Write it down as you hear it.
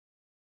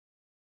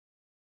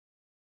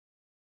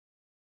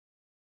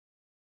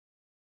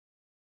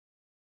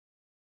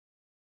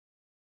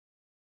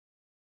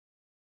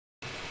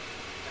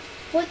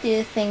What do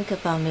you think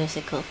about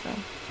musical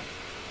film?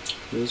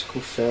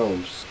 Musical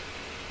films.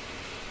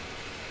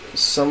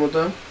 Some of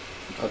them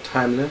are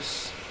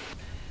timeless.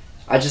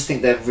 I just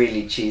think they're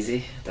really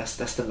cheesy. That's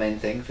the main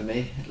thing for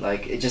me.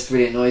 Like, it just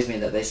really annoys me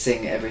that they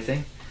sing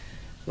everything.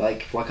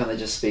 Like, why can't they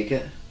just speak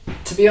it?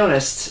 To be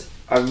honest,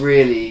 I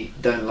really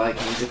don't like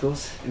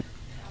musicals.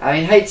 I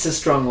mean, hate's a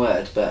strong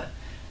word, but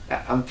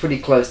I'm pretty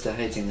close to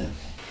hating them.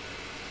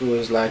 It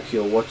was like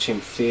you're watching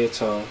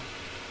theatre,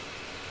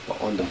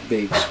 but on the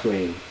big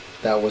screen.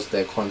 That was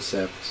their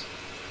concept.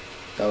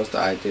 That was the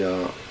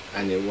idea,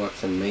 and it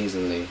worked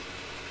amazingly.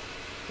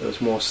 It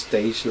was more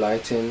stage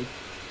lighting.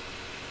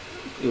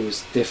 It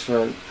was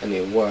different, and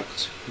it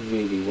worked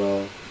really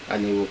well,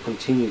 and it will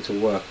continue to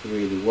work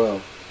really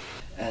well.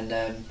 And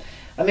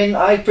I mean,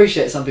 I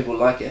appreciate some people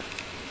like it.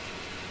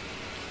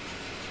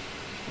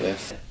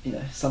 Yes. You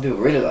know, some people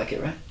really like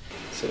it, right?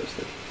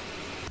 Seriously.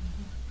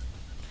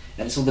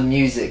 And it's all the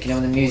music, you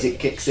know, when the music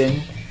kicks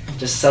in,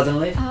 just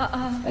suddenly,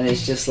 and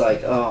it's just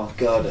like, oh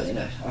god, you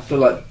know, I feel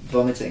like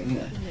vomiting, you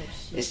know.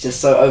 It's just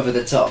so over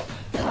the top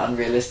and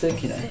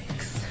unrealistic, you know.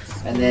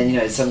 And then, you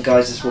know, some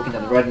guy's just walking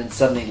down the road and then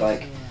suddenly,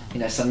 like, you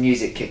know, some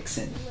music kicks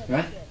in,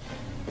 right?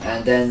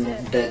 And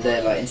then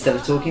they're like, instead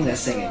of talking, they're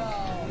singing.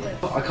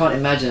 I can't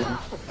imagine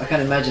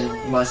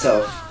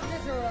myself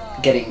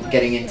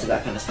getting into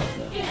that kind of stuff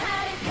now.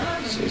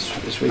 So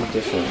it's really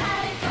different.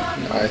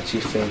 I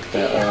actually think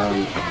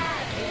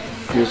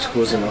that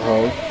musicals in a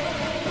whole,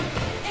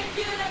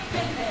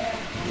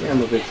 yeah,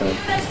 I'm a big fan.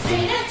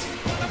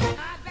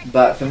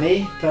 But for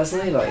me,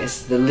 personally, like,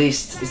 it's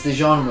the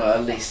genre I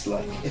least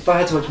like. If I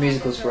had to watch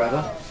musicals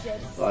forever,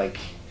 like,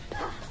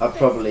 I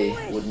probably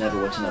would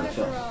never watch another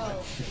film.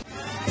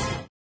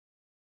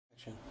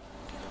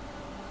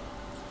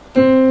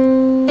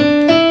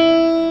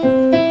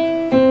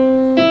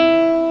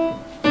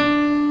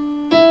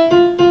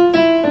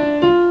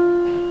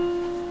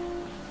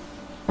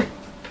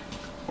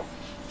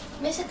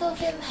 Musical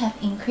films have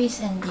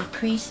increased and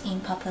decreased in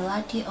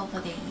popularity over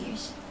the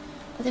years.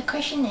 But the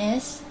question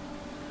is,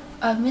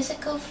 are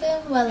musical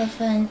films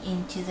relevant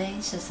in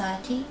today's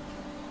society?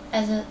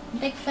 As a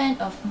big fan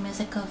of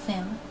musical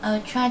film, I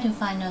will try to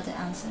find out the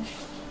answer.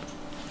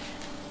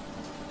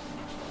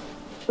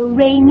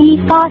 Re, mi,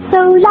 fa,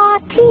 sol, la,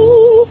 ti.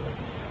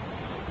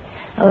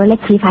 Oh,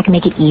 let's see if I can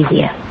make it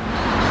easier.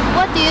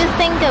 What do you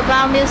think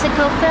about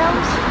musical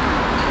films?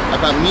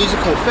 About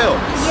musical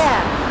films?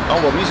 Yeah. Oh,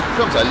 well, musical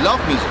films. I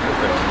love musical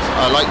films.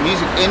 I like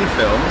music in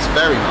films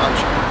very much.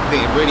 I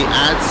think it really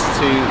adds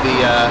to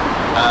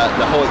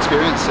the whole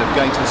experience of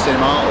going to the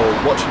cinema or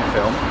watching a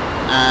film.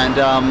 And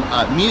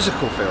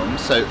musical films,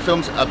 so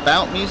films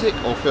about music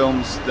or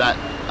films that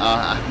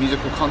have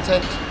musical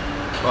content,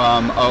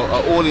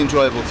 are all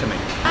enjoyable to me.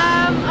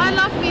 I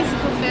love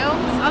musical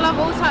films. I love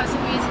all types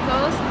of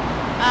musicals.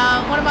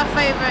 One of my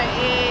favourite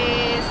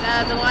is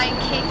The Lion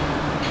King.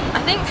 I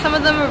think some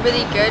of them are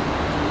really good,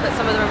 but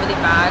some of them are really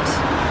bad.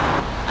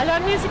 I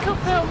like musical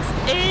films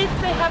if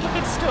they have a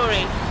good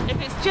story.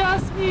 If it's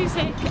just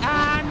music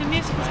and the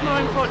music is more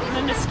important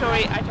than the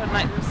story, I don't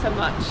like them so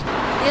much.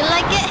 You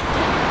like it?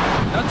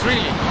 Not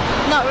really.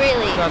 Not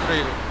really? Not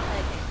really.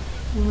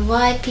 Okay.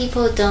 Why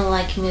people don't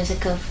like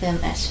musical film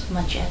as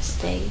much as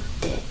they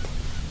did?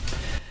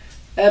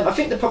 I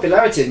think the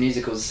popularity of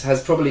musicals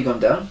has probably gone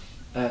down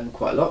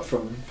quite a lot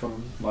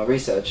from my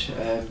research.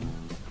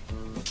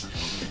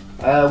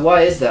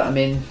 Why is that? I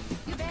mean,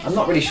 I'm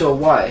not really sure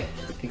why,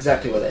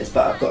 exactly what that is,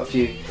 but I've got a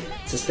few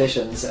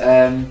suspicions.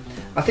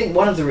 I think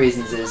one of the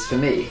reasons is, for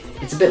me,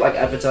 it's a bit like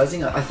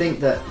advertising. I think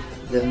that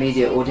the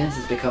media audience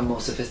has become more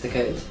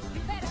sophisticated,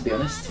 to be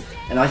honest.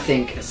 And I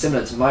think,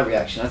 similar to my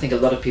reaction, I think a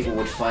lot of people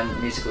would find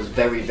musicals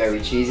very,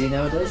 very cheesy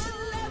nowadays.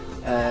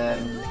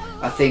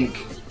 I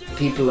think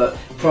people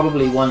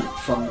probably want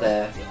from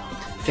their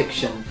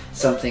fiction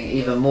something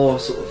even more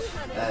sort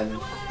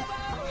of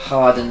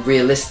hard and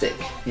realistic.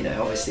 You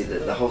know, obviously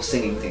the whole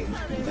singing thing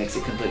makes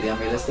it completely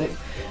unrealistic.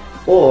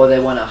 Or they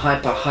want a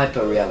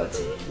hyper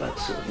reality, like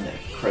sort of, you know,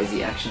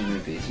 crazy action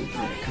movies with, you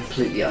know,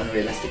 completely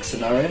unrealistic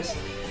scenarios.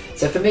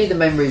 So for me, the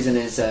main reason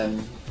is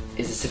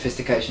the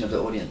sophistication of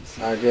the audience.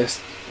 I guess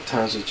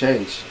times have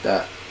changed.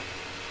 That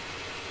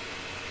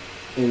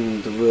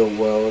in the real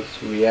world,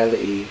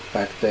 reality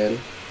back then,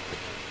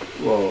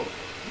 well,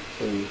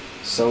 in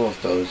some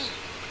of those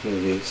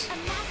movies,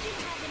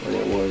 when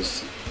it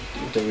was,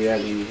 the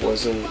reality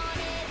wasn't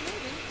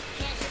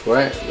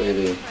right,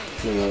 really.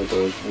 You know,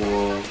 there was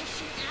war,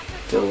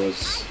 there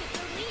was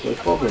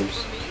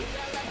problems,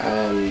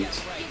 and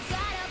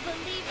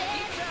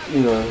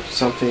you know,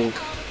 something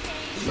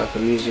like a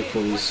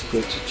musical is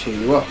good to cheer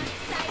you up.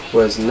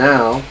 Whereas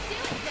now,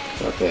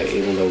 okay,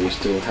 even though we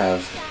still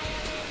have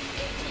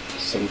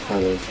some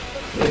kind of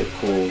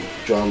political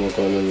drama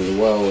going on in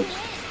the world,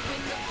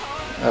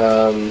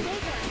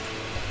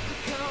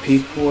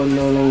 people are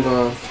no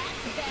longer,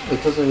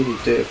 it doesn't really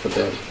do it for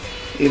them.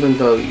 Even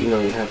though, you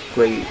know, you have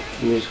great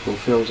musical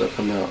films that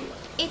come out.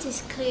 It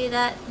is clear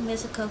that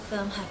musical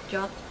films have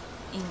dropped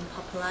in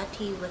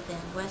popularity within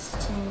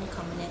Western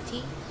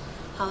community.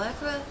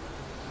 However,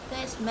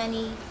 there's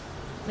many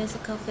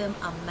musical films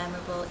are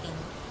memorable in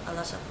a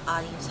lot of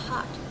audience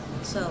heart.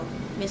 So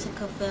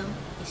musical film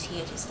is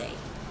here to stay.